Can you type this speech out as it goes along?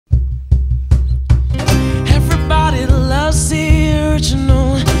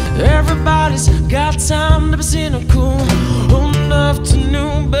time to be cynical, old enough to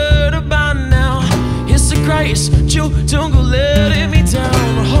know better by now. It's the greatest joke, don't go letting me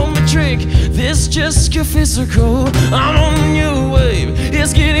down. Hold me drink, this just get physical. I'm on a new wave,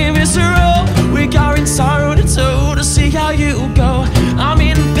 it's getting visceral. We got in sorrow to toe to see how you go. I'm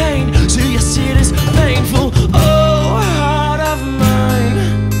in pain, so you see this painful. Oh, heart of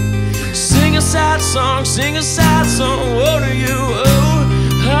mine, sing a sad song, sing a sad song. What are you? Oh,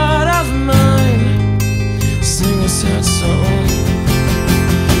 heart of mine, sing a sad song.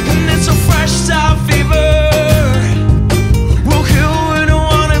 And it's a fresh start fever. We'll kill, we don't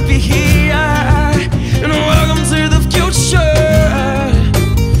wanna be here. And welcome to the future.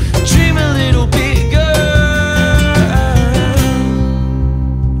 Dream a little bigger.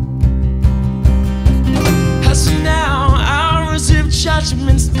 As of now, hours of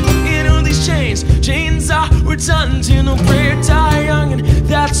judgments in all these chains. Chains are returned to no prayer, die young, and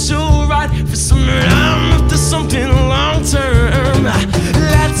that's alright. For some time, after something long term,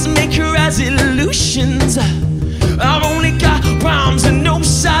 let's make resolutions. I've only got problems and no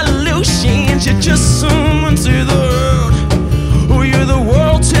solutions. You're just someone to the world, or you're the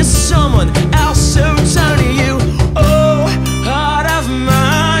world to someone else. So turn to you. Oh, heart of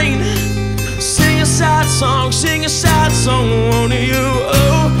mine, sing a sad song, sing a sad song. Won't you?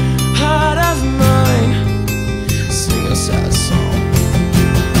 Oh, heart of mine, sing a sad song.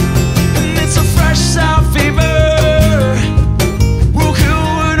 And it's a fresh south fever.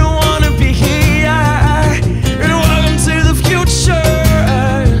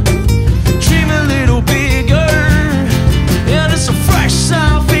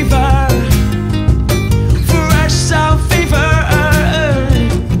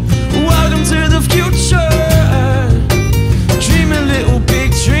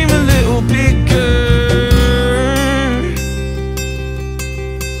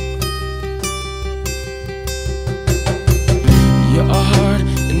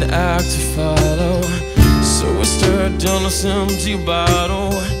 On this empty bottle,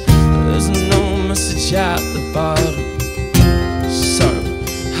 there's no message at the bottom. So,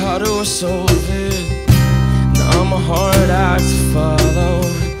 how do I solve it? Now I'm a hard act to follow.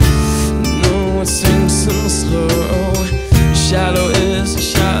 No, it sinks in the slow. Shallow is a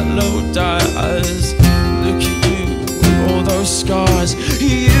shallow dies. Look at you with all those scars.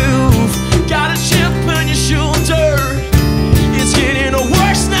 You've got a chip on your shoulder. It's getting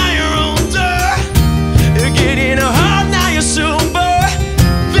worse now you're older. You're getting hard now you're sober.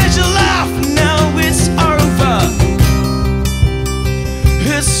 Let your laugh, now it's over.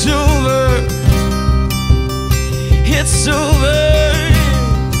 It's over. It's over.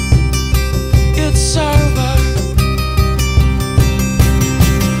 It's over.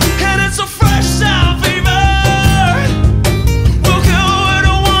 And it's a fresh sound fever. We'll go, I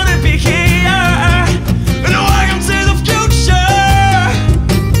don't wanna be here. And welcome to the future.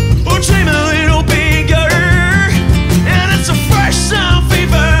 Or dream a little bigger. And it's a fresh sound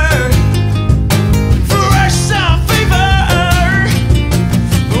fever. Fresh sound fever.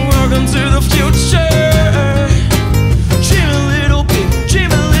 Welcome to the future. Dream a little big,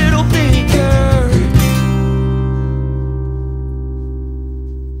 dream a little bigger.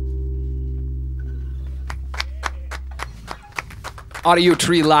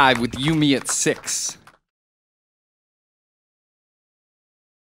 Audiotree Live with You Me at 6.